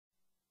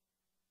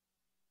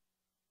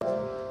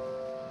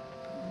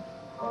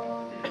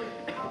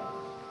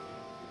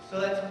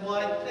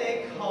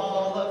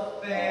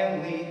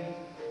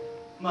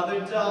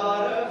Mother,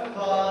 daughter,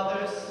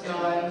 father,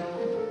 son.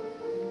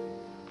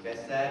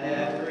 Guess that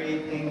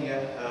everything you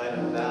heard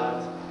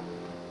about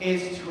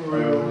is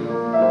true.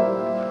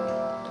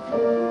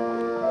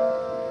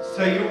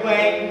 So you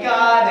ain't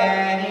got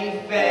any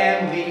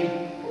family.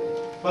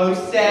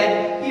 Most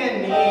said you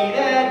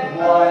needed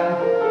one.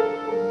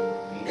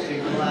 Ain't you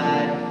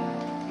glad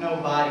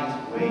nobody's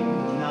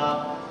waiting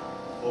up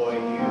for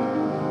you?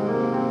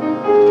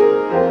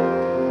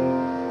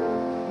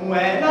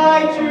 When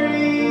I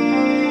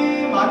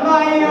dream on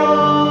my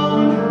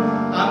own,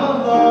 I'm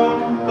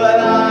alone, but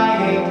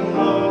I ain't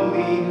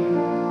lonely.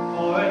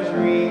 For a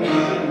dream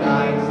of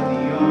night's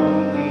the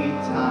only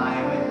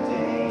time of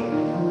day.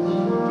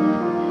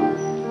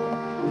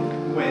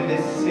 When the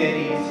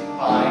city's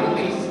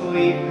finally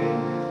sleeping,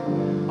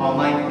 all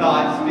my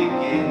thoughts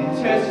begin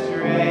to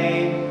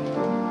stray,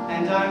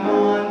 and I'm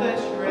on the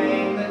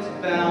train that's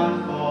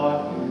bound for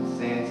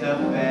Santa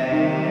Fe.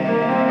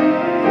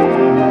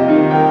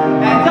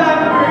 And I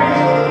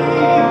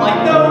breathe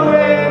like the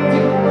wind,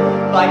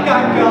 like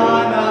I'm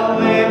gonna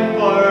live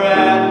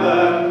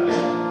forever.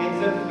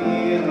 It's a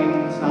feeling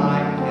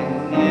time can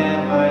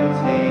never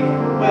take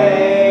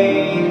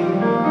away.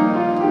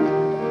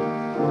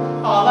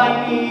 All I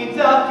need's a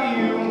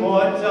few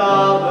more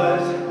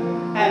dollars,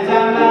 and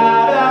I'm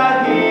out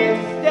of here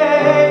to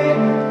stay.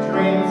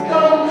 Dreams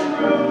come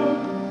true,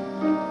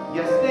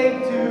 yes they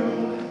do,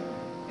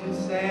 in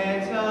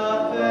Santa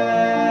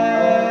Fe.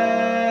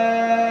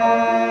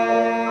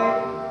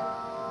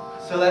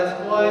 So that's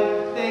what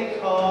they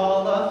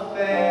call a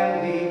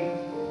family.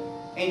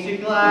 Ain't you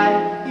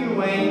glad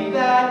you ain't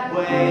that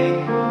way?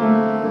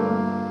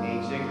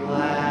 Ain't you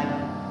glad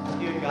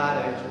you got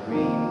a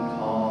dream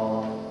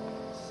called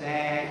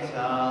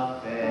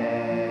Santa Fe?